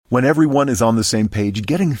When everyone is on the same page,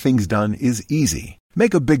 getting things done is easy.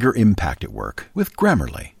 Make a bigger impact at work with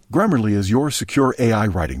Grammarly. Grammarly is your secure AI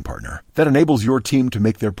writing partner that enables your team to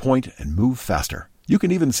make their point and move faster. You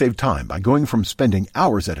can even save time by going from spending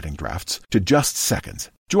hours editing drafts to just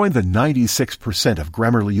seconds. Join the 96% of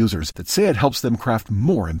Grammarly users that say it helps them craft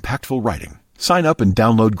more impactful writing. Sign up and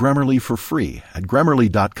download Grammarly for free at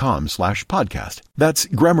Grammarly.com/podcast. That's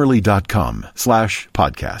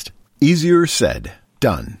Grammarly.com/podcast. Easier said,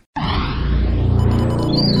 done.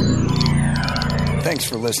 Thanks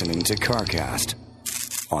for listening to CarCast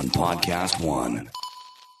on Podcast One.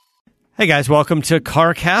 Hey guys, welcome to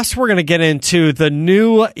CarCast. We're going to get into the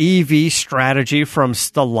new EV strategy from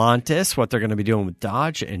Stellantis, what they're going to be doing with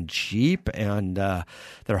Dodge and Jeep and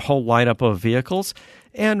their whole lineup of vehicles.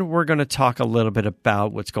 And we're going to talk a little bit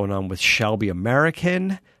about what's going on with Shelby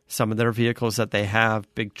American, some of their vehicles that they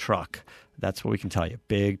have, big truck. That's what we can tell you.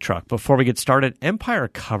 Big truck. Before we get started, Empire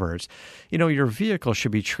Covers. You know, your vehicle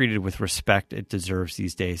should be treated with respect it deserves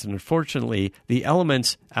these days. And unfortunately, the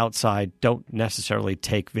elements outside don't necessarily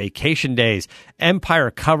take vacation days.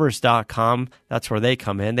 EmpireCovers.com, that's where they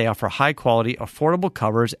come in. They offer high-quality, affordable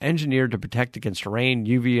covers engineered to protect against rain,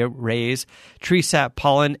 UV rays, tree sap,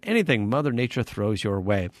 pollen, anything Mother Nature throws your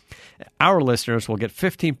way. Our listeners will get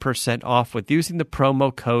 15% off with using the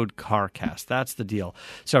promo code CARCAST. That's the deal.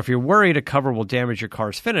 So if you're worried a cover will damage your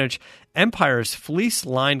car's finish, Empire's fleece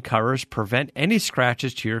line covers prevent any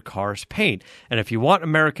scratches to your car's paint. And if you want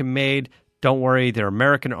American made, don't worry, their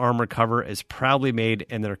American Armor cover is proudly made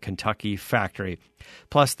in their Kentucky factory.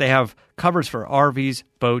 Plus, they have covers for RVs,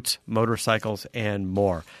 boats, motorcycles, and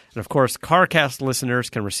more. And of course, CarCast listeners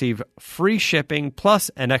can receive free shipping plus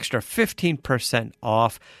an extra 15%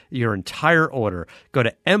 off your entire order. Go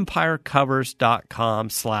to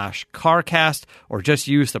EmpireCovers.com/CarCast or just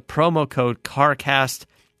use the promo code CARCAST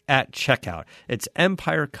at checkout. It's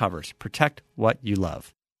Empire Covers. Protect what you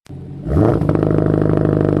love.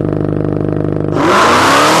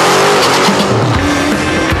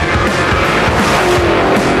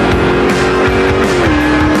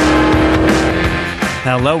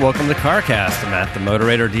 Hello, welcome to CarCast. I'm Matt, the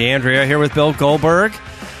moderator, D'Andrea, here with Bill Goldberg.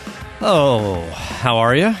 Oh, how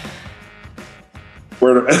are you?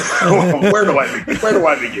 Where do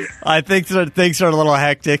I begin? I think things are a little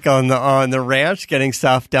hectic on the ranch, getting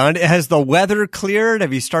stuff done. Has the weather cleared?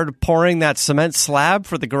 Have you started pouring that cement slab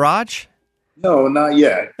for the garage? No, not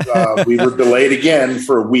yet. We were delayed again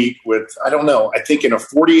for a week with, I don't know, I think in a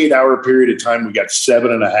 48-hour period of time, we got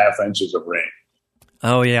 7.5 inches of rain.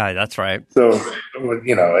 Oh, yeah, that's right. So,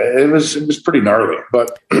 you know, it was pretty gnarly.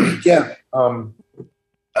 But, yeah,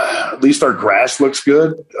 at least our grass looks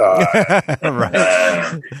good.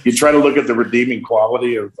 Right. You try to look at the redeeming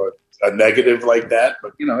quality of a negative like that,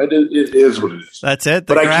 but, you know, it is what it is. That's it.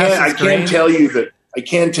 But I can't tell you that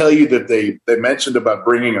they mentioned about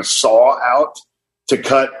bringing a saw out to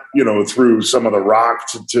cut, you know, through some of the rock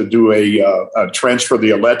to do a trench for the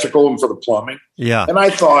electrical and for the plumbing. Yeah. And I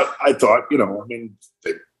thought, you know, I mean,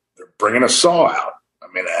 they're bringing a saw out. I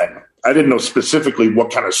mean, I didn't know specifically what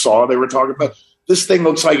kind of saw they were talking about. This thing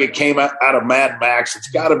looks like it came out of Mad Max. It's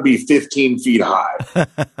got to be 15 feet high.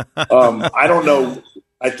 I don't know.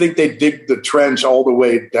 I think they dig the trench all the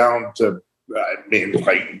way down to, I mean,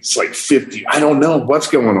 it's like 50. I don't know what's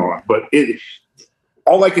going on, but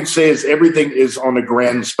all I can say is everything is on a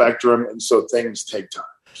grand spectrum, and so things take time.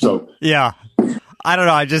 So yeah. I don't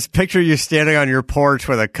know. I just picture you standing on your porch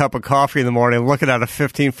with a cup of coffee in the morning, looking at a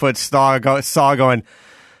 15-foot saw going,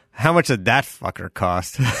 how much did that fucker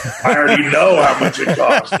cost? I already know how much it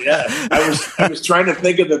cost. Yeah. I was trying to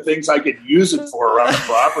think of the things I could use it for around the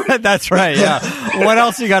property. That's right. Yeah. What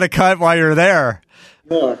else you got to cut while you're there?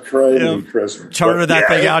 Oh, crazy Christmas. Charter that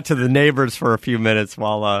thing out to the neighbors for a few minutes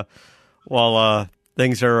while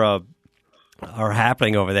things are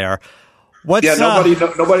happening over there.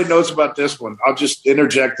 Nobody knows about this one. I'll just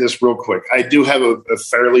interject this real quick. I do have a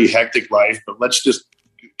fairly hectic life, but let's just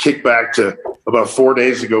kick back to about 4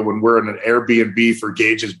 days ago when we're in an Airbnb for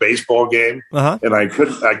Gage's baseball game, and I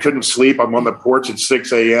couldn't sleep. I'm on the porch at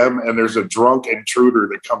 6 a.m. and there's a drunk intruder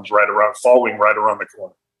that comes following right around the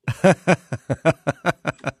corner.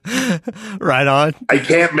 Right on. I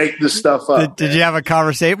can't make this stuff up. Did you have a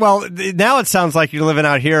conversation? Well, now it sounds like you're living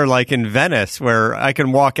out here like in Venice, where I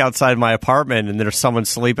can walk outside my apartment and there's someone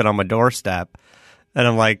sleeping on my doorstep. And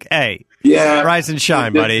I'm like, hey, rise and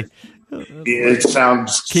shine, buddy. It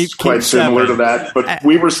sounds quite similar to that. But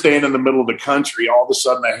we were staying in the middle of the country. All of a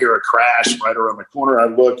sudden, I hear a crash right around the corner. I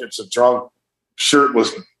look, it's a drunk,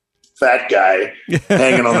 shirtless fat guy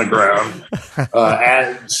hanging on the ground,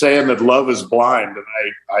 and saying that love is blind. And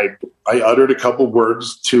I uttered a couple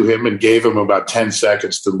words to him and gave him about 10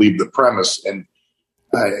 seconds to leave the premise. And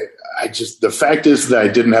I just, the fact is that I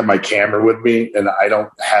didn't have my camera with me, and I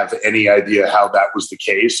don't have any idea how that was the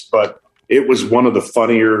case, but it was one of the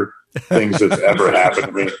funnier things that's ever happened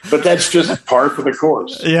to me. But that's just par for the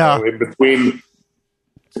course. Yeah. In between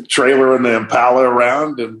the trailer and the Impala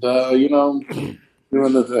around and,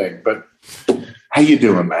 doing the thing. But how you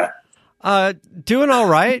doing, Matt? Doing all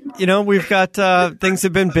right. We've got things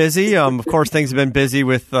have been busy. Of course, things have been busy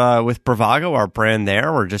with Bravago, our brand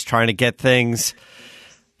there. We're just trying to get things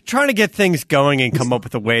going and come up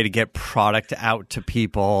with a way to get product out to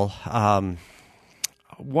people.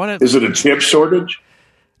 Is it a chip shortage?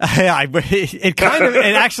 It kind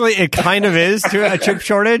of is to a chip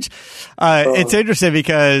shortage. It's interesting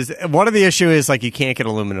because one of the issues is like you can't get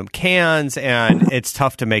aluminum cans, and it's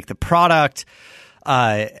tough to make the product.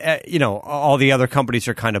 All the other companies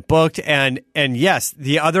are kind of booked, and yes,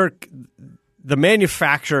 the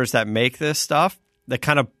manufacturers that make this stuff, that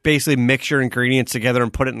kind of basically mix your ingredients together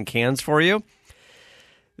and put it in cans for you,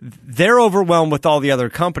 they're overwhelmed with all the other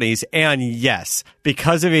companies. And yes,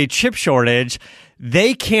 because of a chip shortage,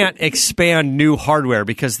 they can't expand new hardware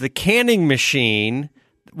because the canning machine,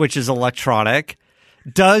 which is electronic,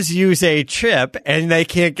 does use a chip, and they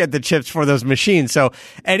can't get the chips for those machines. So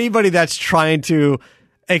anybody that's trying to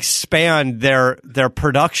expand their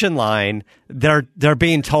production line, they're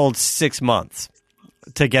being told 6 months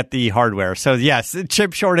to get the hardware. So yes, the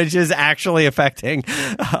chip shortage is actually affecting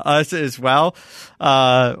us as well.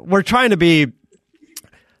 We're trying to be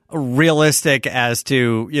realistic as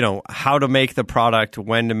to, how to make the product,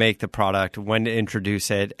 when to make the product, when to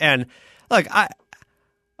introduce it. And look,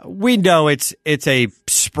 we know it's a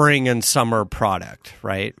spring and summer product,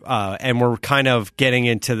 right? And we're kind of getting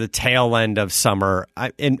into the tail end of summer.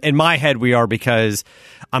 In my head, we are, because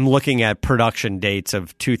I'm looking at production dates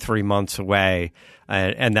of 2-3 months away.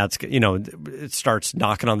 And that's, it starts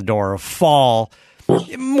knocking on the door of fall,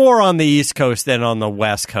 more on the East Coast than on the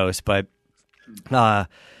West Coast. But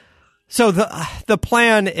so the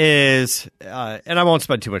plan is, and I won't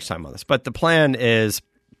spend too much time on this, but the plan is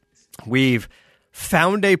we've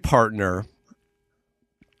found a partner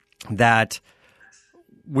that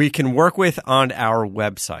we can work with on our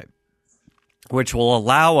website, which will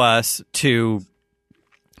allow us to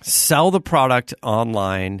sell the product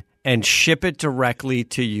online and ship it directly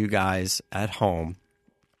to you guys at home.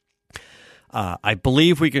 I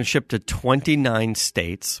believe we can ship to 29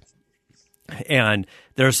 states. And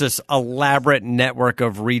there's this elaborate network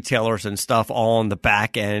of retailers and stuff all on the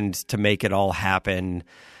back end to make it all happen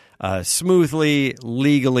smoothly,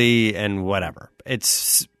 legally, and whatever.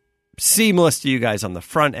 It's seamless to you guys on the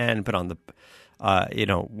front end, but on the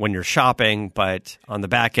when you're shopping, but on the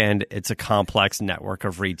back end, it's a complex network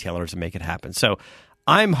of retailers to make it happen. So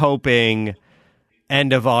I'm hoping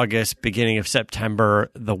end of August, beginning of September,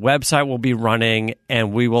 the website will be running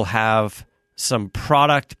and we will have some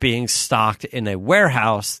product being stocked in a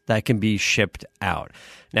warehouse that can be shipped out.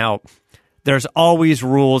 Now, there's always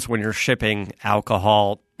rules when you're shipping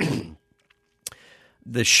alcohol.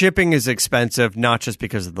 The shipping is expensive, not just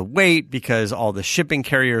because of the weight, because all the shipping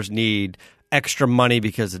carriers need extra money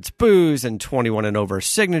because it's booze and 21 and over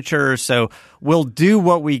signatures. So we'll do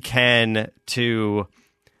what we can to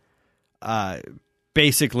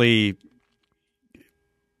basically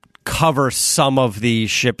cover some of the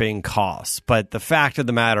shipping costs. But the fact of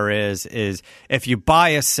the matter is if you buy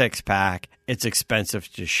a 6-pack, it's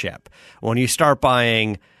expensive to ship. When you start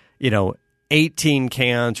buying, 18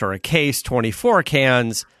 cans or a case, 24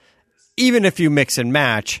 cans, even if you mix and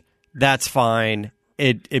match, that's fine.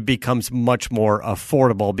 It becomes much more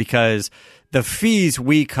affordable because the fees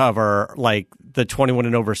we cover, like the 21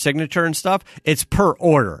 and over signature and stuff, it's per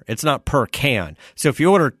order. It's not per can. So if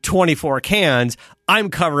you order 24 cans, I'm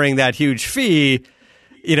covering that huge fee,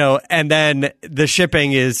 and then the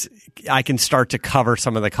shipping is, I can start to cover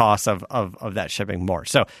some of the costs of that shipping more.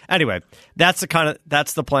 So anyway, that's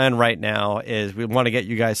the plan right now, is we want to get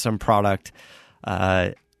you guys some product.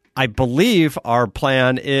 I believe our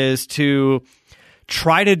plan is to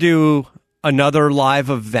try to do another live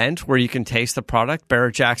event where you can taste the product.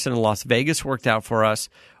 Barrett-Jackson in Las Vegas worked out for us.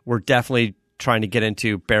 We're definitely trying to get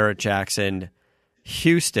into Barrett-Jackson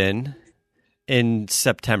Houston in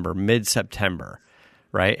September, mid-September,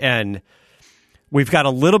 right? And we've got a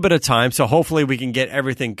little bit of time, so hopefully we can get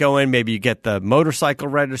everything going. Maybe you get the motorcycle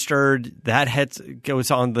registered. That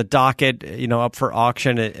goes on the docket, up for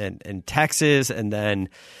auction in Texas, and then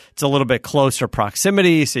it's a little bit closer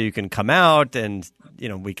proximity, so you can come out and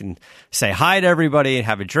we can say hi to everybody and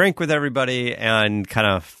have a drink with everybody and kind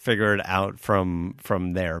of figure it out from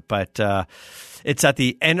there. But it's at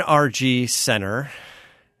the NRG Center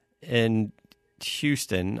in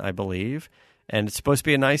Houston, I believe. And it's supposed to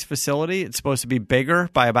be a nice facility. It's supposed to be bigger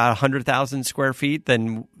by about 100,000 square feet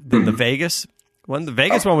than the Vegas one. The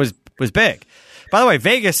Vegas one was big. By the way,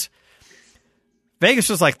 Vegas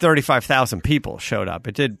was like 35,000 people showed up.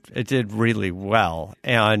 It did really well.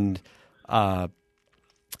 And I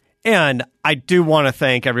do want to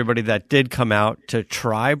thank everybody that did come out to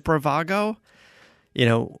try Bravago.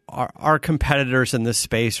 Our competitors in this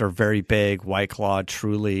space are very big. White Claw,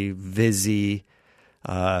 Truly, Vizzy.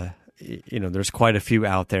 There's quite a few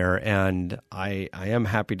out there, and I am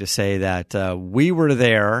happy to say that we were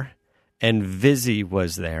there, and Vizzy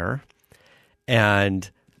was there, and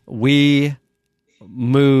we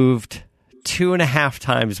moved 2.5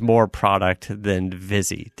 times more product than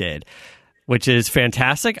Vizzy did, which is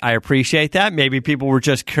fantastic. I appreciate that. Maybe people were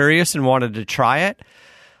just curious and wanted to try it.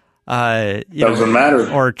 Doesn't matter.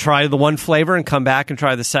 Or try the one flavor and come back and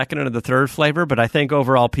try the second or the third flavor. But I think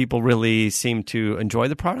overall people really seem to enjoy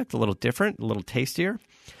the product. A little different, a little tastier.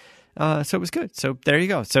 So it was good. So there you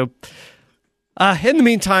go. So in the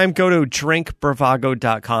meantime, go to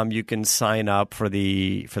drinkbravago.com. You can sign up for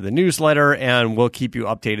the newsletter, and we'll keep you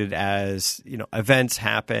updated as events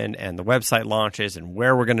happen and the website launches and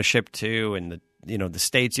where we're going to ship to and the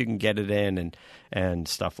states you can get it in and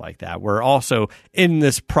stuff like that. We're also in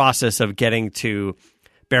this process of getting to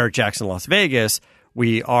Barrett-Jackson, Las Vegas.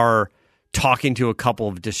 We are talking to a couple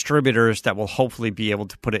of distributors that will hopefully be able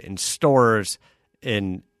to put it in stores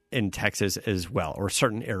in Texas as well, or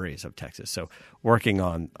certain areas of Texas. So working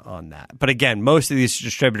on that. But again, most of these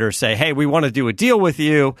distributors say, hey, we want to do a deal with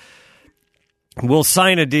you. We'll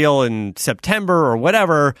sign a deal in September or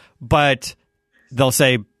whatever, but they'll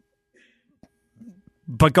say,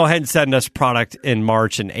 but go ahead and send us product in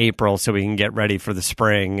March and April so we can get ready for the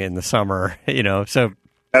spring and the summer, So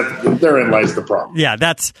therein lies the problem. Yeah,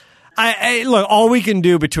 that's look. All we can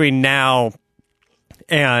do between now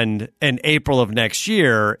and April of next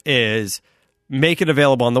year is make it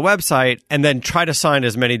available on the website and then try to sign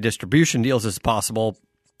as many distribution deals as possible.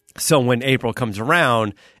 So when April comes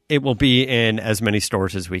around, it will be in as many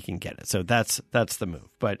stores as we can get it. So that's the move.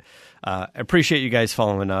 But appreciate you guys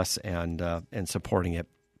following us and supporting it.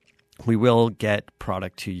 We will get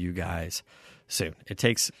product to you guys soon. It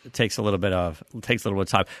takes a little bit of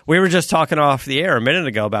time. We were just talking off the air a minute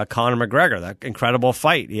ago about Conor McGregor, that incredible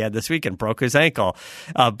fight he had this weekend, broke his ankle,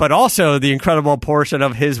 but also the incredible portion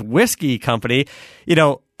of his whiskey company.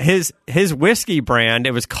 His whiskey brand,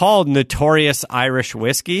 it was called Notorious Irish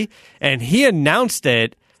Whiskey, and he announced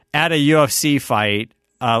it at a UFC fight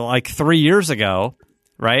like 3 years ago,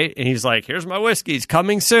 right? And he's like, here's my whiskey, it's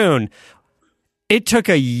coming soon. It took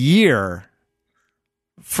a year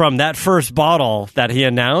from that first bottle that he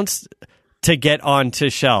announced to get onto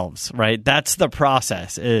shelves, right? That's the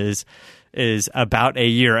process, is about a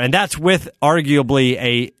year. And that's with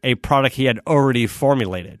arguably a product he had already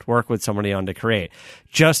formulated, work with somebody on to create.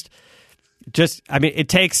 It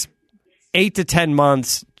takes 8 to 10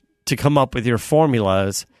 months to come up with your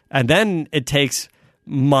formulas, and then it takes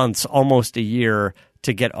months, almost a year,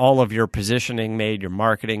 to get all of your positioning made, your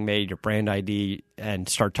marketing made, your brand ID, and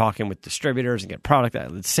start talking with distributors and get product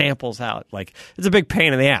out, samples out. Like, it's a big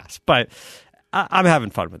pain in the ass, but I'm having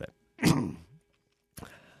fun with it.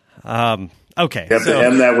 Okay. You have to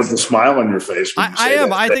end that with a smile on your face. I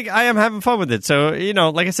am. I think I am having fun with it. So,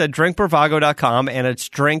 like I said, drinkbravago.com, and it's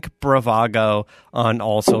Drink Bravago on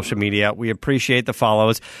all social media. We appreciate the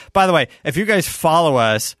follows. By the way, if you guys follow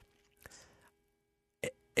us,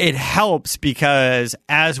 it helps because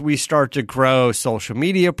as we start to grow social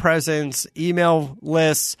media presence, email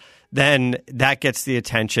lists, then that gets the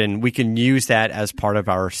attention. We can use that as part of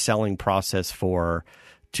our selling process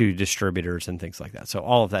to distributors and things like that. So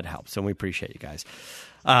all of that helps, and we appreciate you guys.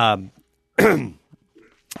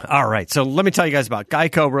 All right, so let me tell you guys about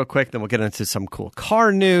Geico real quick, then we'll get into some cool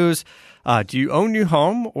car news. Do you own your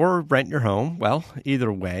home or rent your home? Well,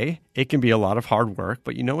 either way, it can be a lot of hard work,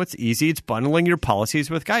 but you know what's easy? It's bundling your policies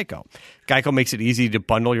with Geico. Geico makes it easy to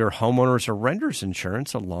bundle your homeowner's or renter's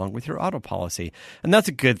insurance along with your auto policy. And that's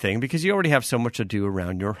a good thing because you already have so much to do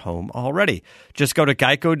around your home already. Just go to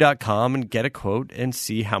geico.com and get a quote and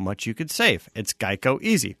see how much you could save. It's Geico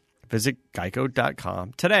easy. Visit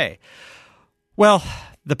geico.com today. Well,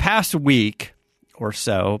 the past week or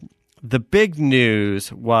so, the big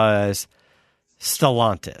news was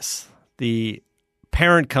Stellantis, the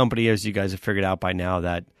parent company, as you guys have figured out by now,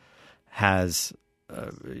 that has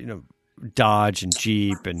Dodge and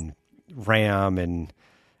Jeep and Ram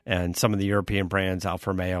and some of the European brands,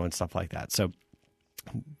 Alfa Romeo and stuff like that. So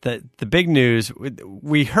the big news,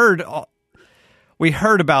 we heard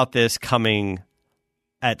about this coming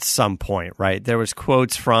at some point, right? There was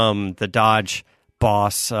quotes from the Dodge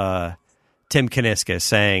boss, Tim Kuniskis,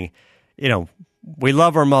 saying, we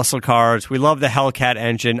love our muscle cars. We love the Hellcat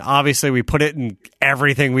engine. Obviously, we put it in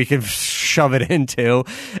everything we can shove it into,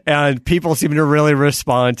 and people seem to really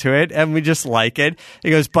respond to it, and we just like it. He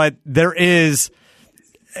goes, but there is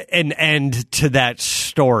an end to that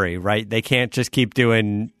story, right? They can't just keep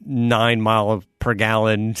doing 9 mile per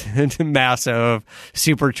gallon massive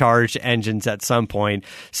supercharged engines at some point.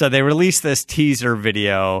 So they released this teaser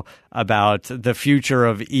video about the future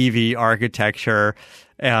of EV architecture,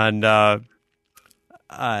 and they're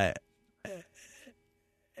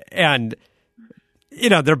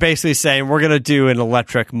basically saying we're going to do an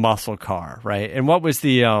electric muscle car, right? And what was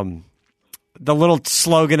the little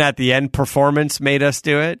slogan at the end? Performance made us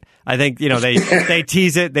do it. I think they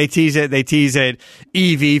tease it.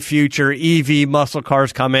 EV future, EV muscle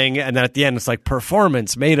cars coming, and then at the end it's like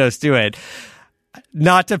performance made us do it.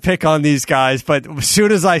 Not to pick on these guys, but as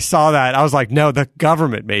soon as I saw that, I was like, no, the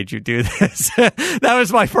government made you do this. That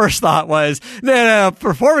was my first thought was, no,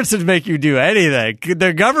 performance didn't make you do anything.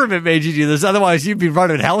 The government made you do this. Otherwise, you'd be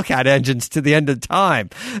running Hellcat engines to the end of time.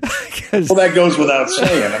 Well, that goes without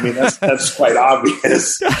saying. I mean, that's quite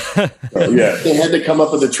obvious. Yeah, they had to come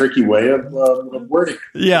up with a tricky way of wording it.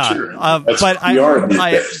 Yeah, Sure. but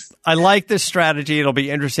I like this strategy. It'll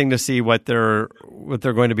be interesting to see what they're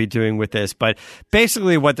going to be doing with this. But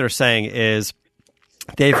basically what they're saying is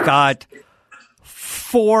they've got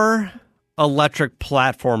 4 electric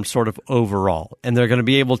platforms sort of overall, and they're going to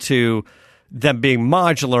be able to, them being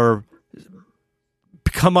modular,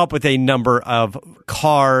 come up with a number of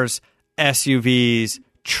cars, SUVs,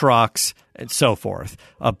 trucks, and so forth,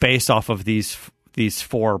 based off of these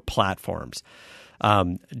 4 platforms.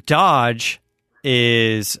 Dodge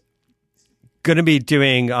is going to be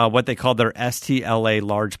doing what they call their STLA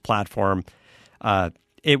large platform.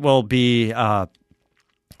 It will be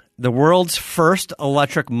the world's first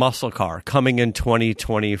electric muscle car coming in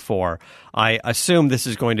 2024. I assume this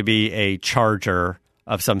is going to be a Charger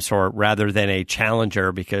of some sort rather than a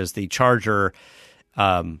Challenger, because the Charger,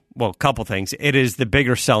 a couple things. It is the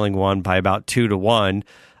bigger selling one by about 2 to 1.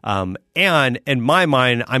 And in my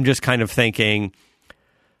mind, I'm just kind of thinking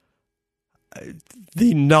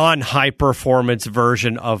the non-high performance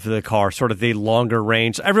version of the car, sort of the longer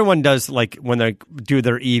range. Everyone does, like when they do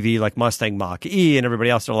their EV, like Mustang Mach-E and everybody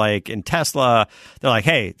else are like, in Tesla, they're like,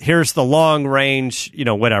 hey, here's the long range,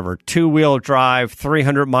 2-wheel drive,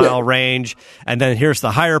 300-mile range. And then here's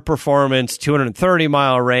the higher performance,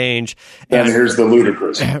 230-mile range. And here's the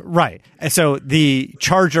ludicrous. Right. And so the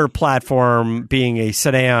Charger platform, being a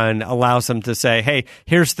sedan, allows them to say, hey,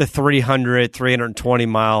 here's the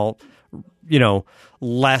 320-mile,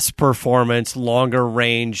 less performance, longer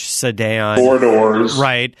range sedan. 4 doors.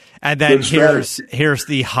 Right. And then here's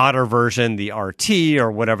the hotter version, the RT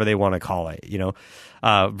or whatever they want to call it,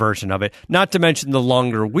 version of it. Not to mention the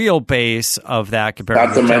longer wheelbase of that compared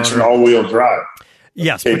Not to mention all-wheel drive.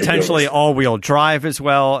 Yes, potentially all-wheel drive as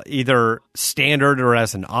well, either standard or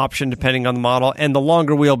as an option depending on the model. And the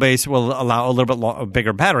longer wheelbase will allow a little bit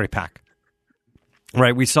bigger battery pack.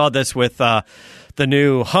 Right. We saw this with the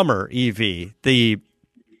new Hummer EV. The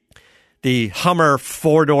Hummer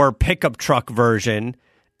 4-door pickup truck version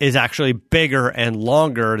is actually bigger and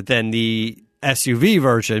longer than the SUV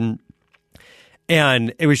version.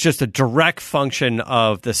 And it was just a direct function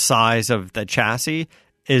of the size of the chassis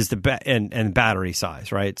is and battery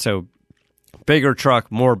size, right? So bigger truck,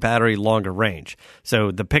 more battery, longer range.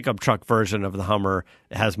 So the pickup truck version of the Hummer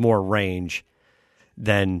has more range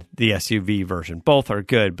than the SUV version. Both are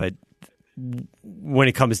good, but when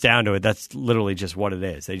it comes down to it, that's literally just what it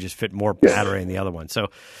is. They just fit more battery in the other one. So,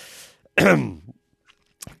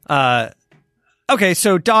 okay,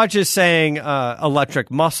 so Dodge is saying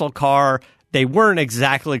electric muscle car. They weren't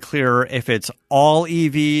exactly clear if it's all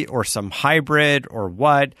EV or some hybrid or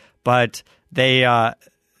what, but they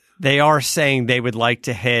are saying they would like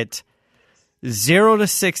to hit 0 to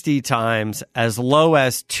 60 times as low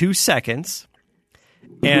as 2 seconds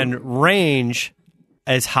and range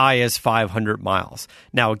as high as 500 miles.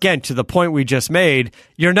 Now, again, to the point we just made,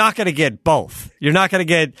 you're not going to get both. You're not going to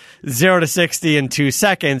get 0 to 60 in 2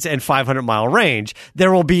 seconds and 500-mile range.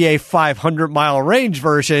 There will be a 500-mile range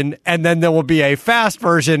version, and then there will be a fast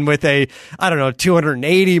version with a,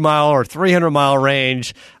 280-mile or 300-mile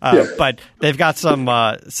range. But they've got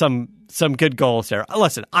some good goals there.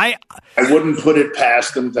 Listen, I wouldn't put it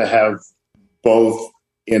past them to have both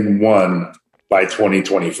in one by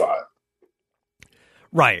 2025.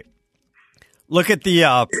 Right. Look at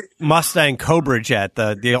the Mustang Cobra Jet,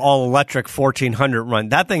 the all-electric 1400 run.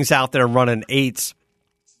 That thing's out there running 8s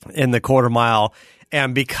in the quarter mile.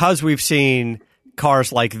 And because we've seen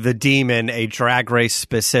cars like the Demon, a drag race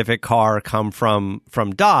specific car, come from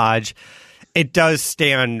Dodge, it does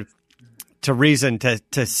stand to reason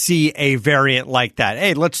to see a variant like that.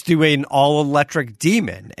 Hey, let's do an all-electric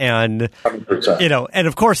Demon. And, 100%. And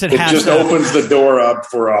of course it has just opens the door up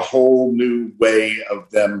for a whole new way of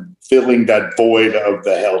them filling that void of the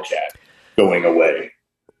Hellcat going away.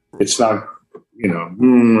 It's not,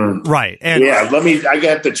 Right. And I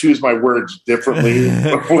have to choose my words differently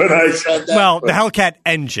when I said that. Well, the Hellcat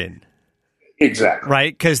engine. Exactly.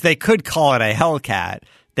 Right? Because they could call it a Hellcat.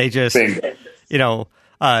 They just,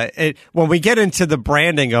 when we get into the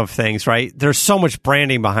branding of things, right, there's so much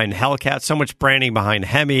branding behind Hellcat, so much branding behind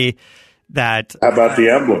Hemi that... How about the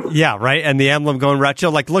emblem? Yeah, right, and the emblem going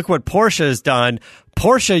retro. Like, look what Porsche has done.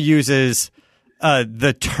 Porsche uses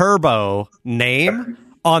the turbo name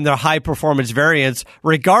on their high-performance variants,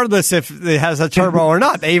 regardless if it has a turbo or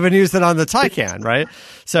not. They even used it on the Taycan, right?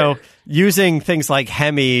 So using things like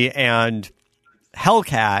Hemi and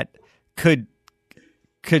Hellcat could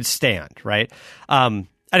stand, right?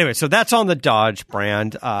 Anyway, so that's on the Dodge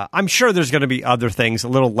brand. I'm sure there's going to be other things a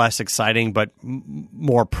little less exciting, but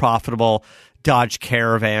more profitable. Dodge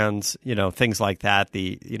Caravans, things like that.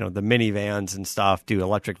 The minivans and stuff do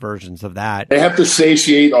electric versions of that. They have to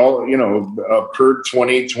satiate all, per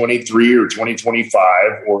 2023 or 2025,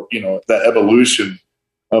 or the evolution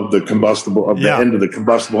of the end of the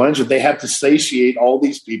combustible engine. They have to satiate all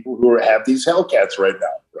these people who have these Hellcats right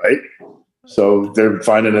now, right? So they're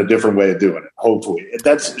finding a different way of doing it. Hopefully,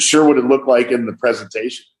 that's sure what it looked like in the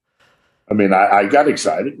presentation. I mean, I got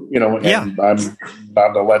excited, and I'm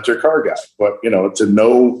not an electric car guy, but to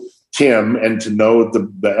know Tim and to know the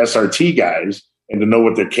SRT guys and to know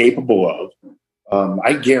what they're capable of,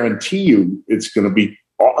 I guarantee you it's going to be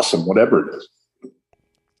awesome, whatever it is.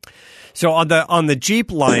 So on the Jeep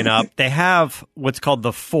lineup, they have what's called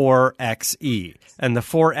the 4xe, and the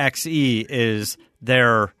 4xe is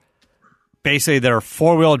basically their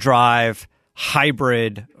four-wheel drive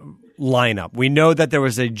hybrid lineup. We know that there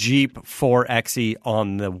was a Jeep 4xe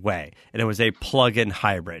on the way, and it was a plug-in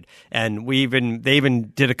hybrid. And they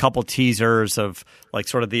even did a couple teasers of like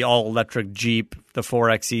sort of the all-electric Jeep, the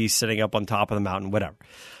 4xe sitting up on top of the mountain, whatever.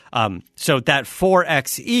 So that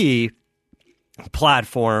 4xe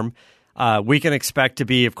platform, we can expect to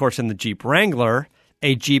be, of course, in the Jeep Wrangler,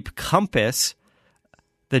 a Jeep Compass,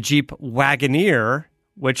 the Jeep Wagoneer,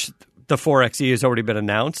 which the 4xe has already been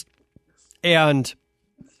announced, and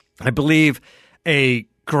I believe a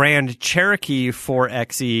Grand Cherokee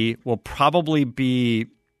 4xe will probably be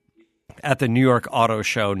at the New York Auto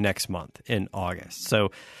Show next month in August.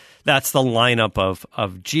 So that's the lineup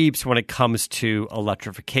of Jeeps when it comes to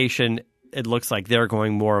electrification. It looks like they're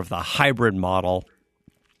going more of the hybrid model.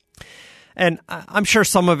 And I'm sure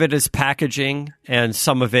some of it is packaging and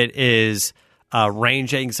some of it is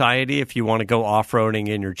range anxiety. If you want to go off-roading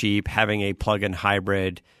in your Jeep, having a plug-in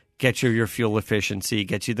hybrid gets you your fuel efficiency,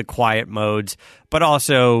 gets you the quiet modes, but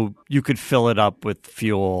also you could fill it up with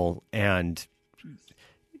fuel and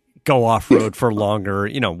go off-road for longer,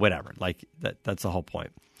 whatever. Like that's the whole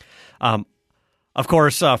point. Of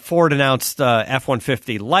course, Ford announced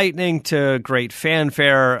F-150 Lightning to great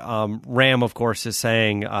fanfare. Ram, of course, is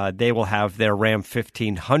saying they will have their Ram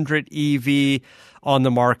 1500 EV on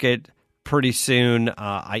the market pretty soon.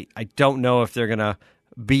 I don't know if they're going to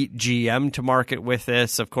beat GM to market with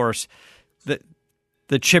this. Of course,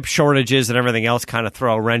 the chip shortages and everything else kind of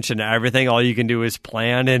throw a wrench into everything. All you can do is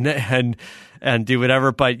plan and do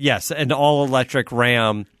whatever. But yes, an all-electric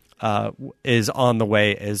Ram is on the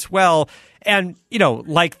way as well. And,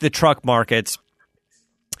 like the truck markets,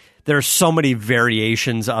 there's so many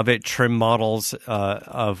variations of it, trim models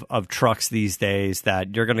of trucks these days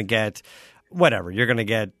that you're going to get whatever. You're going to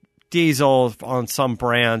get diesel on some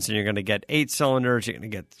brands, and you're going to get 8 cylinders. You're going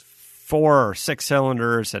to get 4 or 6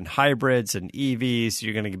 cylinders and hybrids and EVs.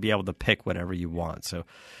 You're going to be able to pick whatever you want. So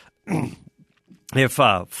if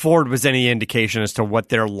Ford was any indication as to what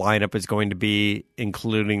their lineup is going to be,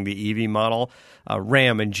 including the EV model,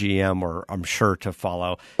 Ram and GM are, I'm sure, to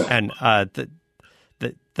follow. And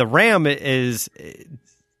the Ram is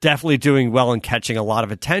definitely doing well and catching a lot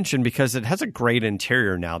of attention because it has a great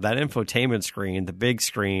interior now. That infotainment screen, the big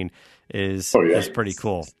screen, is pretty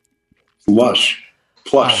cool. Plush.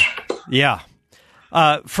 Yeah.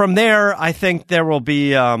 From there, I think there will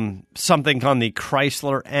be something on the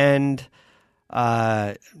Chrysler end.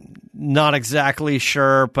 Not exactly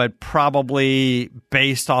sure, but probably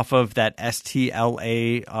based off of that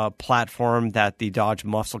STLA platform that the Dodge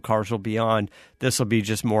muscle cars will be on. This will be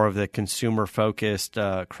just more of the consumer-focused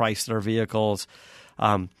Chrysler vehicles.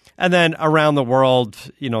 And then around the world,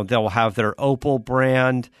 they'll have their Opel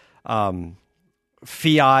brand.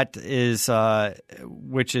 Fiat is,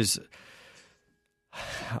 which is,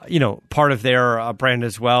 part of their brand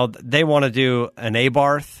as well. They want to do an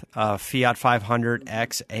Abarth, Fiat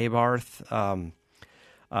 500X Abarth,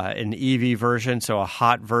 an EV version, so a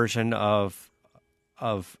hot version of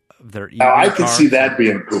their EV Now, I can car. see that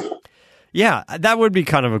being cool. Yeah, that would be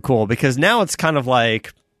kind of a cool, because now it's kind of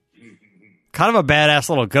like kind of a badass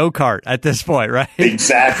little go-kart at this point, right?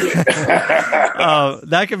 Exactly.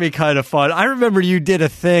 That could be kind of fun. I remember you did a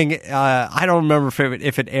thing. I don't remember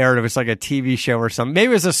if it aired. It was like a TV show or something.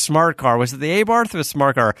 Maybe it was a smart car. Was it the Abarth or a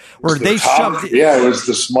smart car? Where they shoved? Yeah, it was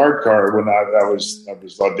the smart car when I was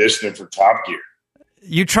auditioning for Top Gear.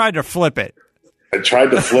 You tried to flip it. I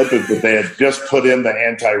tried to flip it, but they had just put in the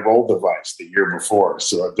anti-roll device the year before,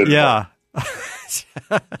 so it didn't work.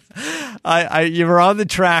 You were on the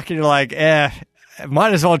track and you're like,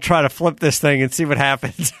 might as well try to flip this thing and see what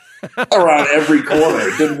happens. Around every corner.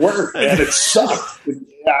 It didn't work, and it sucked.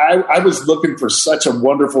 I was looking for such a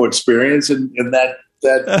wonderful experience in that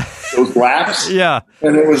those laps. Yeah.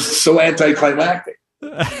 And it was so anticlimactic.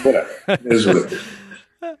 Whatever. It is what it is.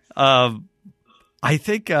 I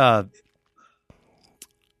think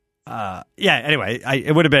anyway,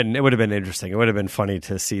 it would have been interesting. It would have been funny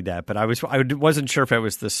to see that, but I wasn't sure if it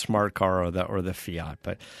was the smart car or the Fiat,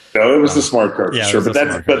 but no, it was the smart car for sure.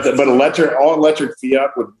 But all electric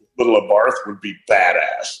Fiat with little Abarth would be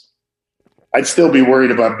badass. I'd still be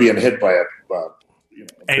worried about being hit by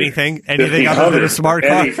anything other than a smart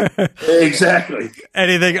car. Exactly.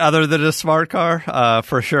 Anything other than a smart car,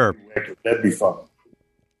 for sure. That'd be fun.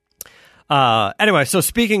 Anyway, so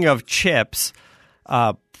speaking of chips,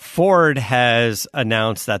 Ford has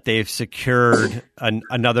announced that they've secured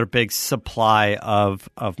another big supply of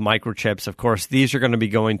microchips. Of course, these are going to be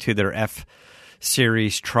going to their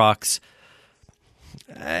F-Series trucks.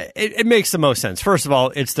 It makes the most sense. First of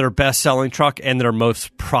all, it's their best-selling truck and their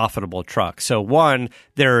most profitable truck. So, one,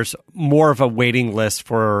 there's more of a waiting list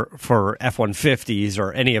for F-150s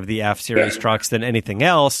or any of the F-Series trucks than anything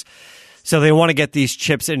else. So they want to get these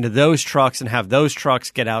chips into those trucks and have those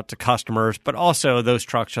trucks get out to customers, but also those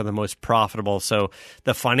trucks are the most profitable. So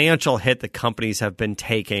the financial hit the companies have been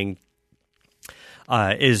taking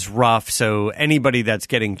is rough. So anybody that's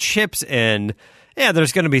getting chips in,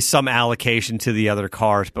 there's going to be some allocation to the other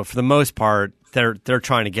cars, but for the most part, they're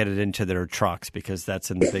trying to get it into their trucks because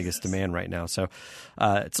that's in the biggest demand right now. So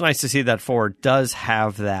it's nice to see that Ford does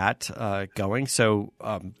have that going. So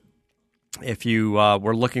if you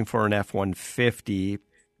were looking for an F-150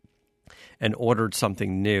 and ordered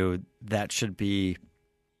something new, that should be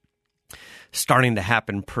starting to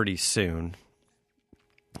happen pretty soon,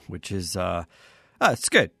 which is it's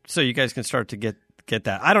good. So you guys can start to get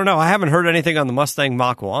that. I don't know. I haven't heard anything on the Mustang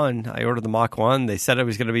Mach-1. I ordered the Mach-1. They said it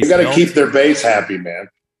was going to be. You got to keep their base happy, man.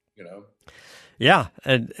 Yeah,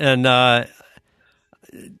 and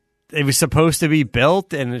it was supposed to be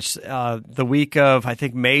built, and it's the week of, I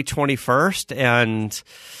think, May 21st, and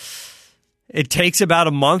it takes about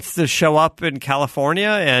a month to show up in California,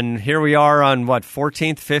 and here we are on,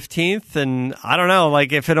 14th, 15th, and I don't know,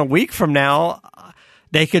 like, if in a week from now,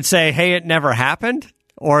 they could say, hey, it never happened,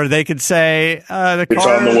 or they could say, the it's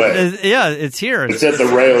car on the way. It's here. It's at the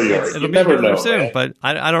rail yard. It'll be here soon, but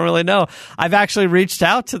I don't really know. I've actually reached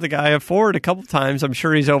out to the guy at Ford a couple times. I'm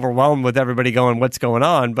sure he's overwhelmed with everybody going, what's going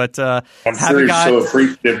on? But I'm sure he's so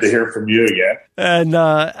appreciative to hear from you again. And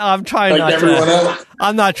I'm trying like everyone else.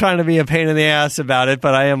 I'm not trying to be a pain in the ass about it,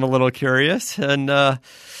 but I am a little curious. And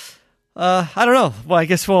I don't know. Well, I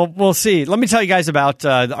guess we'll see. Let me tell you guys about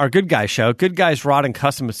our Good Guys show. Good Guys Rod and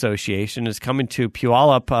Custom Association is coming to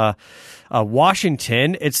Puyallup,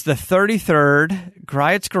 Washington. It's the 33rd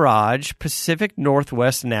Griots Garage Pacific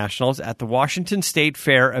Northwest Nationals at the Washington State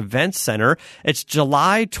Fair Events Center. It's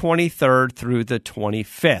July 23rd through the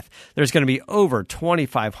 25th. There's going to be over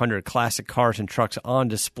 2,500 classic cars and trucks on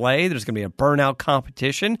display. There's going to be a burnout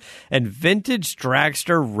competition and vintage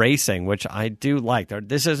dragster racing, which I do like.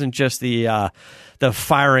 This isn't just the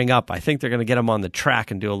firing up. I think they're going to get them on the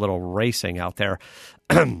track and do a little racing out there.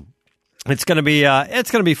 It's going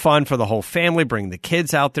to be fun for the whole family. Bring the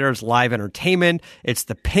kids out there. It's live entertainment. It's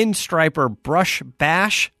the Pinstriper Brush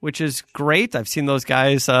Bash, which is great. I've seen those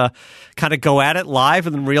guys kind of go at it live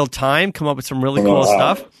in real time, come up with some really cool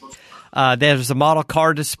stuff. There's a model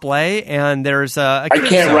car display, and there's a I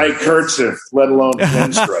can't write cursive, let alone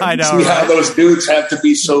pinstripe. I know. See how those dudes have to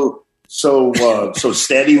be so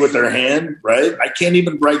steady with their hand, right? I can't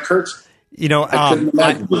even write cursive. You know,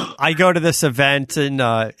 I go to this event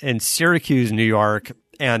in Syracuse, New York,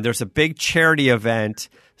 and there's a big charity event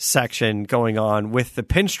section going on with the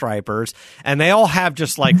Pinstripers, and they all have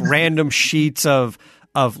just like random sheets of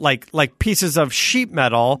like pieces of sheet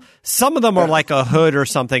metal. Some of them are like a hood or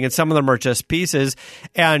something, and some of them are just pieces.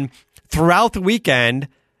 And throughout the weekend,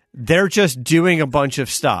 they're just doing a bunch of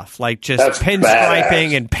stuff, like just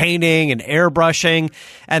pinstriping and painting and airbrushing.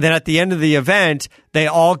 And then at the end of the event, they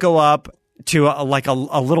all go up to a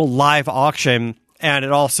little live auction, and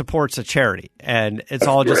it all supports a charity. And it's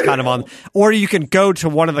all just kind of on. Or you can go to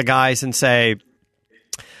one of the guys and say,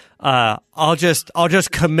 I'll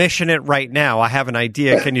just commission it right now. I have an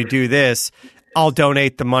idea. Can you do this? I'll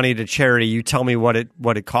donate the money to charity. You tell me what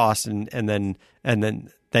it costs, and then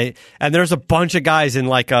there's a bunch of guys in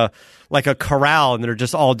like a corral, and they're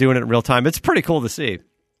just all doing it in real time. It's pretty cool to see.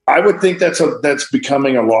 I would think that's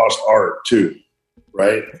becoming a lost art too,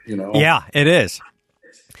 right? You know? Yeah, it is.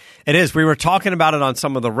 It is. We were talking about it on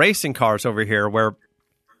some of the racing cars over here, where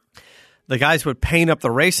the guys would paint up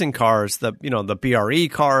the racing cars, the BRE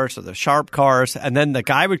cars or the Sharp cars, and then the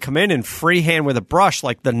guy would come in and freehand with a brush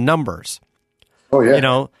like the numbers. Oh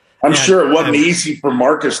yeah, I'm sure it wasn't easy for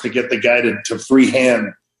Marcus to get the guy to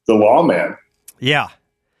freehand the lawman. Yeah,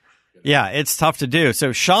 it's tough to do.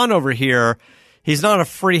 So Sean over here, he's not a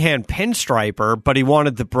freehand pinstriper, but he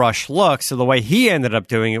wanted the brush look. So the way he ended up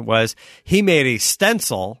doing it was he made a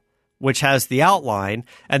stencil, which has the outline,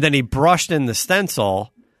 and then he brushed in the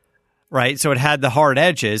stencil, right? So it had the hard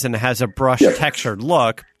edges and it has a brush textured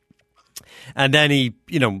look. And then he,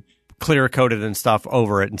 clear coated and stuff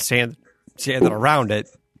over it and sanded around it.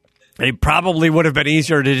 And it probably would have been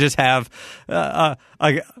easier to just have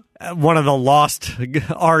one of the lost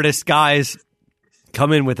artist guys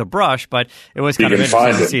come in with a brush, but it was kind of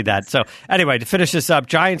interesting to see that. So anyway, to finish this up,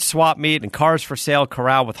 giant swap meet and cars for sale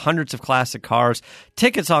corral with hundreds of classic cars.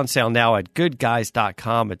 Tickets on sale now at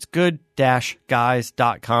goodguys.com. It's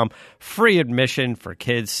good-guys.com. Free admission for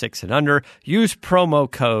kids 6 and under. Use promo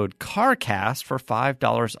code CARCAST for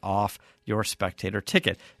 $5 off your spectator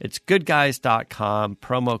ticket. It's goodguys.com,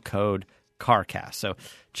 promo code CARCAST. So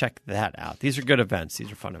check that out. These are good events.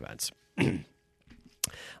 These are fun events.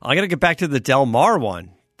 I got to get back to the Del Mar one.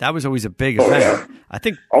 That was always a big event. Yeah. I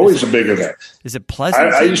think always a big event. Is it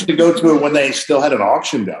Pleasant? I used to go to it when they still had an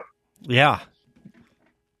auction down. Yeah.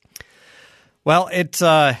 Well,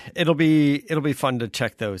 it'll be fun to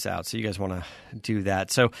check those out. So you guys want to do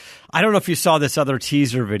that. So I don't know if you saw this other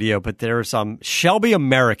teaser video, but there's Shelby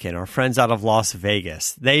American, our friends out of Las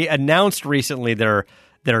Vegas. They announced recently their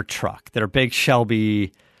truck, their big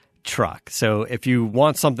Shelby truck. So if you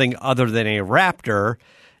want something other than a Raptor,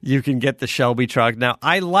 you can get the Shelby truck. Now,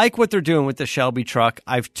 I like what they're doing with the Shelby truck.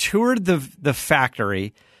 I've toured the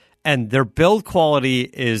factory, and their build quality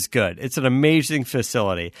is good. It's an amazing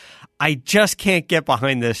facility. I just can't get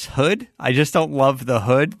behind this hood. I just don't love the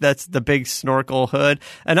hood. That's the big snorkel hood.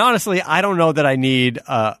 And honestly, I don't know that I need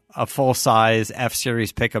a full-size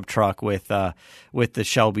F-Series pickup truck with the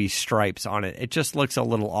Shelby stripes on it. It just looks a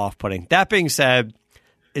little off-putting. That being said,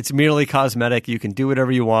 it's merely cosmetic. You can do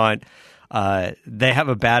whatever you want. They have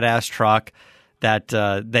a badass truck that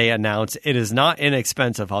they announced. It is not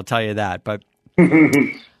inexpensive, I'll tell you that. But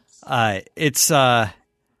it has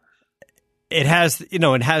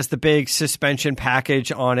the big suspension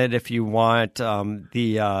package on it. If you want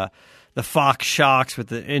the Fox shocks with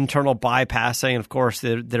the internal bypassing, and of course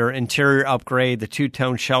their interior upgrade, the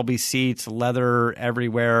two-tone Shelby seats, leather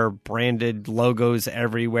everywhere, branded logos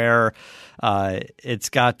everywhere. It's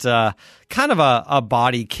got kind of a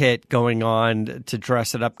body kit going on to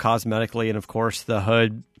dress it up cosmetically, and of course the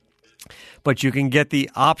hood But you can get the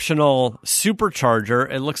optional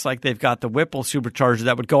supercharger. It looks like they've got the Whipple supercharger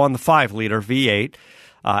that would go on the 5-liter V8.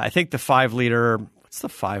 I think the 5-liter, what's the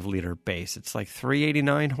 5-liter base? It's like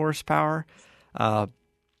 389 horsepower.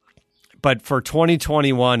 But for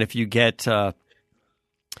 2021, if you get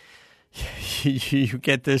you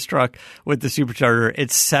get this truck with the supercharger,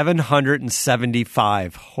 it's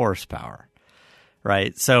 775 horsepower.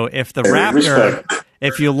 Right? So if the Raptor,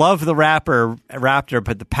 if you love the Raptor,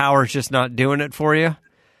 but the power's just not doing it for you,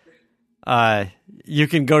 you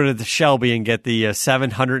can go to the Shelby and get the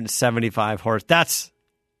 775 horse. I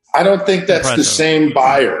don't think that's impressive. The same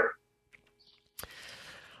buyer.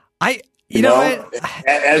 You know,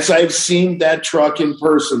 as I've seen that truck in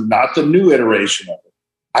person, not the new iteration of it,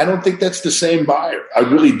 I don't think that's the same buyer. I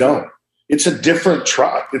really don't. It's a different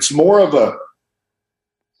truck. It's more of a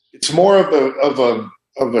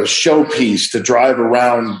showpiece to drive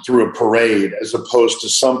around through a parade, as opposed to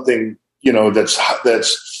something, you know, that's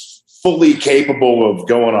fully capable of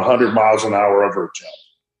going 100 miles an hour over a jump.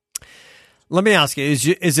 Let me ask you: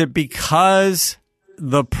 is it because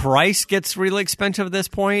the price gets really expensive at this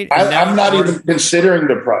point? I'm not even considering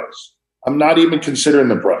the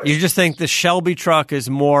price. You just think the Shelby truck is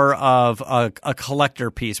more of a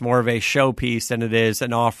collector piece, more of a show piece than it is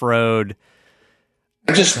an off-road.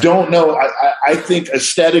 I just don't know. I think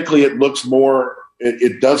aesthetically it looks more,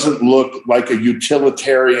 it doesn't look like a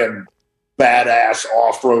utilitarian, badass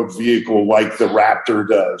off-road vehicle like the Raptor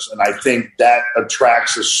does. And I think that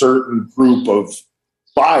attracts a certain group of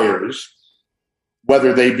buyers,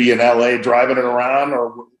 whether they be in LA driving it around,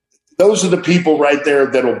 or those are the people right there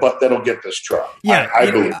that'll get this truck. Yeah, I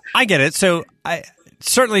believe. I get it. So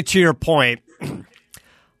certainly to your point,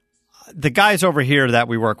 the guys over here that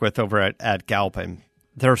we work with over at Galpin,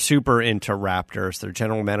 they're super into Raptors. Their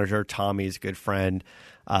general manager, Tommy's a good friend.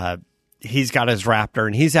 He's got his Raptor,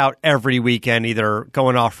 and he's out every weekend either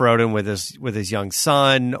going off-roading with his young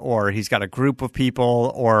son, or he's got a group of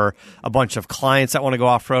people or a bunch of clients that want to go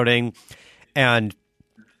off-roading. And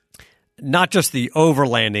not just the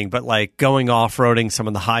overlanding, but like going off-roading, some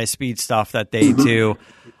of the high-speed stuff that they do.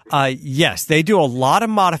 Yes, they do a lot of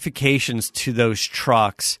modifications to those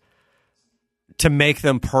trucks to make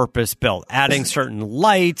them purpose-built, adding certain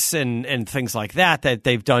lights and things like that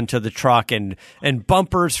they've done to the truck, and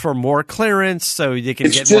bumpers for more clearance so you can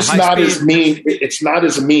get more high speed. It's just not as mean. It's not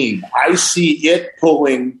as mean. I see it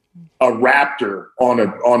pulling a Raptor on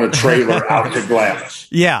a trailer out to Glamis.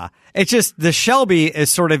 Yeah. It's just the Shelby is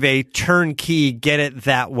sort of a turnkey, get it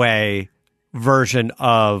that way version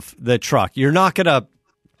of the truck. You're not going to...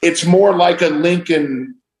 It's more like a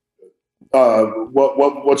Lincoln...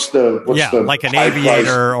 what's the like an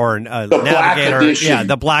Aviator or a Navigator. Yeah,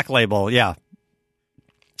 the Black Label. Yeah.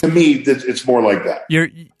 To me, it's more like that.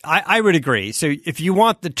 I would agree. So if you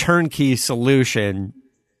want the turnkey solution,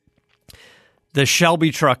 the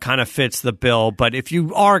Shelby truck kind of fits the bill. But if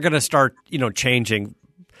you are going to start, changing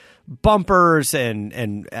bumpers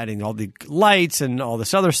and adding all the lights and all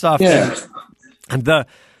this other stuff, and the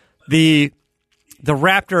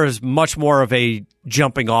Raptor is much more of a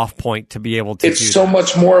jumping off point to be able to. It's so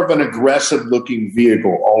much more of an aggressive looking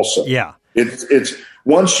vehicle. Also, yeah. It's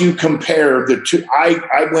once you compare the two.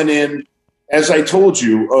 I went in, as I told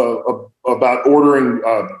you about ordering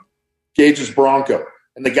Gage's Bronco,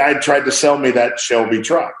 and the guy tried to sell me that Shelby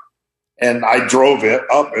truck, and I drove it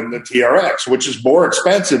up in the TRX, which is more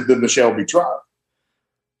expensive than the Shelby truck,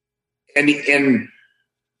 and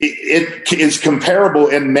it is comparable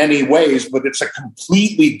in many ways, but it's a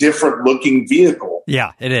completely different looking vehicle.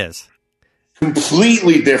 Yeah, it is.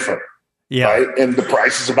 Completely different. Yeah. Right? And the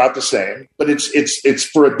price is about the same, but it's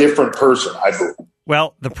for a different person, I believe.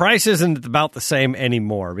 Well, the price isn't about the same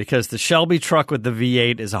anymore because the Shelby truck with the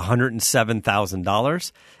V8 is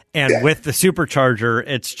 $107,000. And with the supercharger,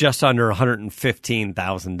 it's just under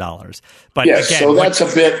 $115,000. But yes, again, so that's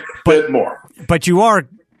a bit more. But you are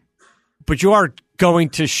going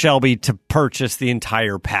to Shelby to purchase the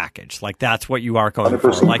entire package. Like that's what you are going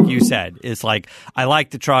 100%. For. Like you said, it's like, I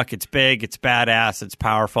like the truck. It's big. It's badass. It's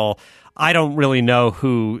powerful. I don't really know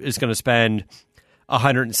who is going to spend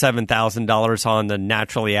 $107,000 on the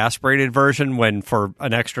naturally aspirated version when for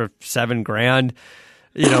an extra $7,000,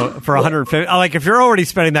 for 150. Like if you're already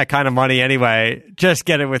spending that kind of money anyway, just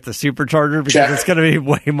get it with the supercharger because it's going to be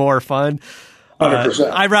way more fun.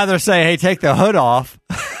 100%. I'd rather say, hey, take the hood off.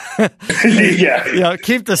 Yeah.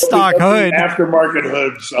 Keep the stock hood. Aftermarket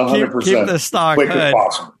hoods, 100%. Keep the stock quick hood. As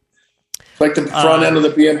possible. It's like the front end of the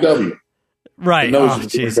BMW. Right.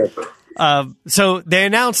 So they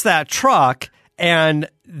announced that truck, and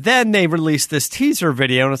then they released this teaser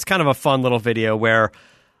video, and it's kind of a fun little video where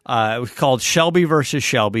It was called Shelby versus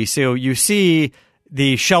Shelby. So you see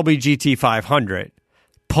the Shelby GT500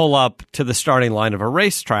 pull up to the starting line of a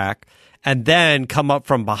racetrack, and then come up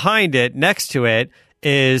from behind it, next to it,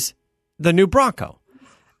 is the new Bronco.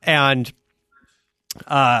 And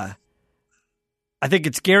I think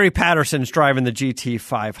it's Gary Patterson's driving the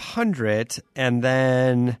GT500, and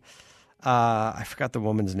then I forgot the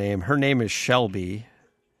woman's name. Her name is Shelby,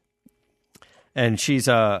 and she's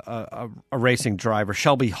a racing driver,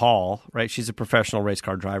 Shelby Hall, right? She's a professional race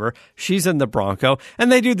car driver. She's in the Bronco,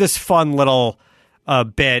 and they do this fun little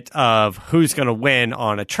bit of who's going to win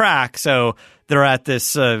on a track. So they're at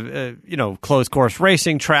this, closed course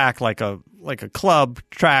racing track, like a club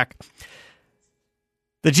track.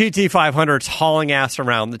 The GT500's hauling ass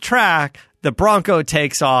around the track. The Bronco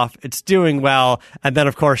takes off. It's doing well. And then,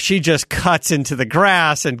 of course, she just cuts into the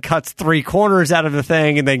grass and cuts 3 corners out of the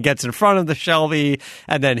thing and then gets in front of the Shelby.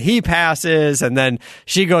 And then he passes. And then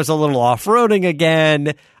she goes a little off-roading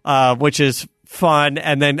again, which is fun.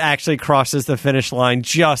 And then actually crosses the finish line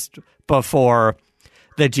just before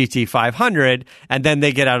the GT500. And then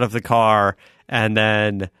they get out of the car. And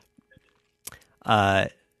then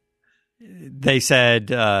they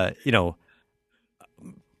said,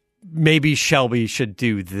 maybe Shelby should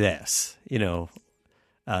do this,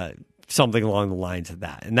 something along the lines of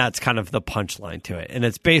that. And that's kind of the punchline to it. And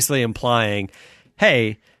it's basically implying,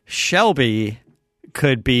 hey, Shelby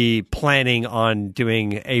could be planning on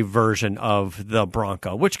doing a version of the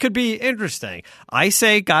Bronco, which could be interesting. I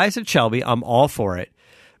say, guys at Shelby, I'm all for it.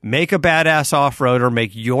 Make a badass off-roader,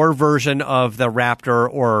 make your version of the Raptor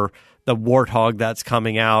or the Warthog that's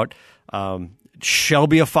coming out.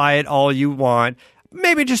 Shelbyify it all you want.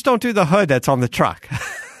 Maybe just don't do the hood that's on the truck.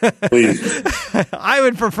 Please. I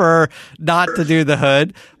would prefer not to do the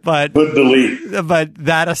hood, but delete. But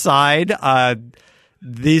that aside,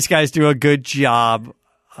 these guys do a good job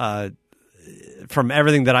from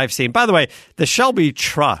everything that I've seen. By the way, the Shelby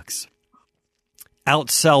trucks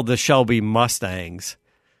outsell the Shelby Mustangs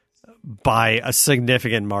by a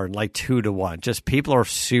significant margin, like 2-1. Just people are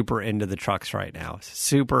super into the trucks right now.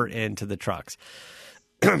 Super into the trucks.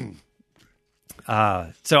 So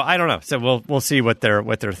I don't know. So we'll see what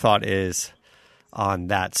their thought is on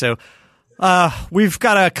that. So we've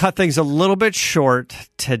got to cut things a little bit short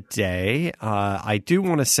today. I do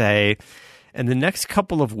want to say in the next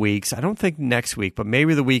couple of weeks, I don't think next week, but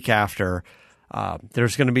maybe the week after,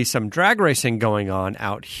 there's going to be some drag racing going on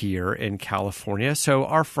out here in California. So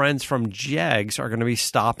our friends from Jegs are going to be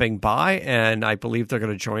stopping by, and I believe they're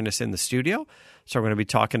going to join us in the studio. So we're going to be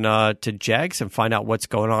talking to Jegs and find out what's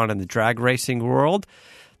going on in the drag racing world.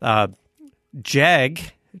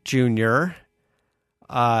 Jeg Jr.,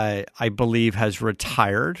 I believe, has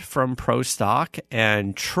retired from Pro Stock,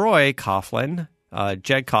 and Troy Coughlin,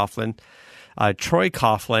 Jeg Coughlin, Troy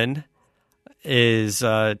Coughlin is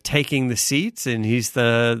taking the seats, and he's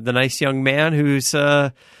the nice young man who's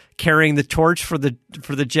carrying the torch for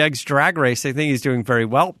the Jegs drag race. I think he's doing very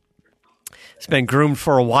well. He's been groomed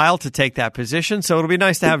for a while to take that position, so it'll be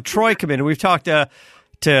nice to have Troy come in. And we've talked to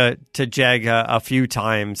Jeg a few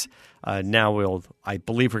times. Now I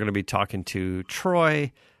believe we're going to be talking to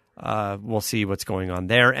Troy. We'll see what's going on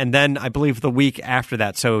there. And then I believe the week after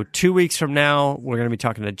that, so 2 weeks from now, we're going to be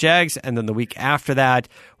talking to Jegs. And then the week after that,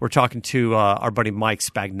 we're talking to our buddy Mike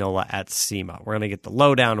Spagnola at SEMA. We're going to get the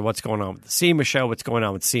lowdown of what's going on with the SEMA show, what's going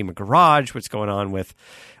on with SEMA Garage, what's going on with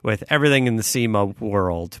everything in the SEMA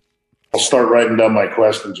world. I'll start writing down my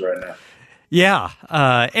questions right now. Yeah,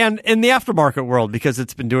 and in the aftermarket world, because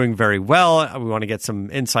it's been doing very well, we want to get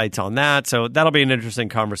some insights on that. So that'll be an interesting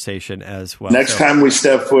conversation as well. Next time we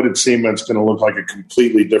step foot at SEMA, it's going to look like a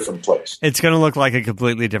completely different place. It's going to look like a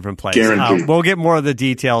completely different place. Guaranteed. We'll get more of the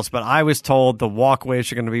details, but I was told the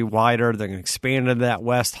walkways are going to be wider. They're going to expand into that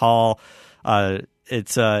West Hall.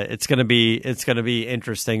 It's going to be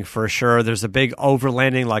interesting for sure. There's a big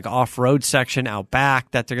overlanding, like off-road section out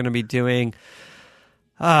back that they're going to be doing.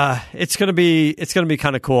 It's going to be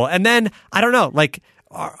kind of cool. And then I don't know, like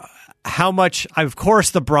how much, of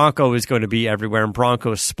course the Bronco is going to be everywhere in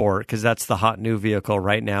Bronco Sport, because that's the hot new vehicle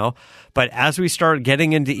right now. But as we start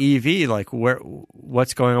getting into EV, like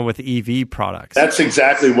what's going on with EV products? That's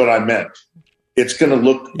exactly what I meant. It's going to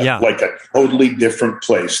look like a totally different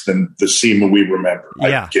place than the SEMA we remember.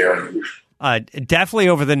 I guarantee you. Definitely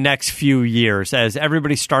over the next few years, as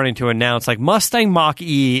everybody's starting to announce, like Mustang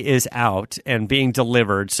Mach-E is out and being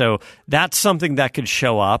delivered. So that's something that could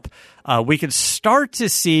show up. We could start to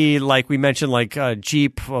see, like we mentioned, like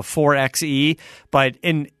Jeep 4xe. But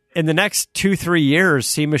in the next 2-3 years,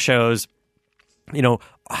 SEMA shows,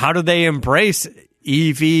 how do they embrace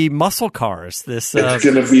EV muscle cars. It's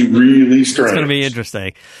going to be really strange. It's going to be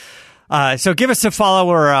interesting. So give us a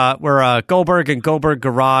follow. We're Goldberg and Goldberg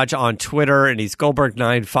Garage on Twitter, and he's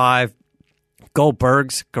Goldberg95.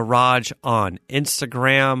 Goldberg's Garage on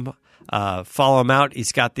Instagram. Follow him out.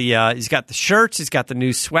 He's got the shirts. He's got the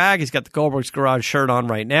new swag. He's got the Goldberg's Garage shirt on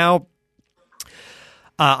right now.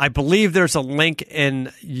 I believe there's a link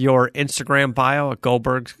in your Instagram bio at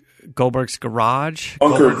Goldberg's Garage.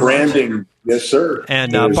 Bunker Branding, yes, sir.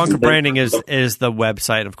 And Bunker Branding is the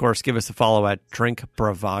website. Of course, give us a follow at Drink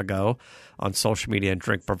Bravago on social media and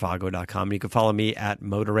drinkbravago.com. And you can follow me at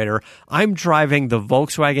Moderator. I'm driving the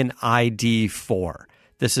Volkswagen ID4.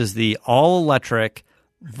 This is the all-electric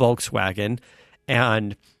Volkswagen,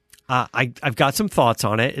 and I've got some thoughts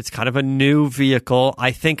on it. It's kind of a new vehicle.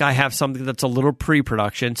 I think I have something that's a little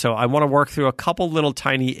pre-production, so I want to work through a couple little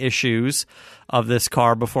tiny issues of this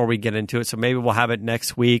car before we get into it. So maybe we'll have it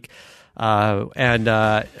next week,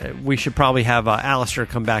 and we should probably have Alistair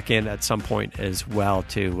come back in at some point as well,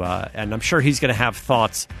 too. And I'm sure he's going to have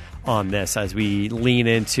thoughts on this as we lean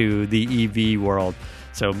into the EV world.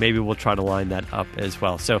 So maybe we'll try to line that up as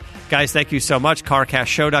well. So, guys, thank you so much.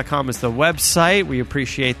 CarcastShow.com is the website. We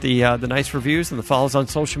appreciate the nice reviews and the follows on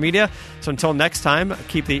social media. So until next time,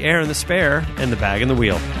 keep the air in the spare and the bag in the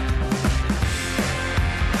wheel.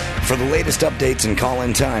 For the latest updates and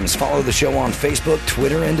call-in times, follow the show on Facebook,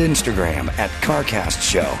 Twitter, and Instagram at CarCast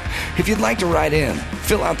Show. If you'd like to write in,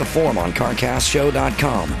 fill out the form on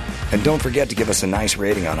CarcastShow.com. And don't forget to give us a nice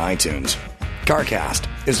rating on iTunes. CarCast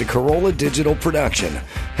is a Corolla Digital production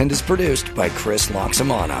and is produced by Chris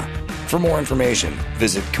Loxamana. For more information,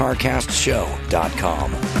 visit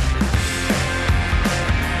CarCastShow.com.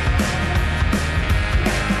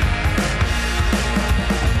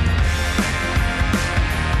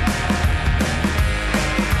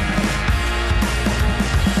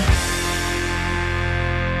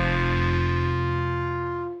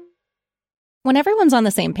 When everyone's on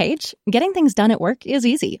the same page, getting things done at work is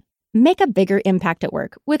easy. Make a bigger impact at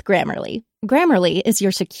work with Grammarly. Grammarly is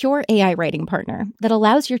your secure AI writing partner that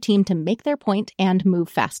allows your team to make their point and move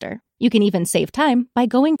faster. You can even save time by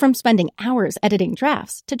going from spending hours editing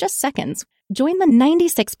drafts to just seconds. Join the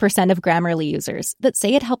 96% of Grammarly users that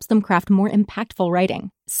say it helps them craft more impactful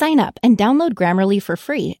writing. Sign up and download Grammarly for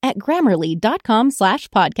free at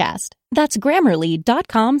Grammarly.com/podcast. That's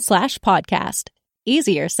Grammarly.com/podcast.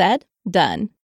 Easier said, done.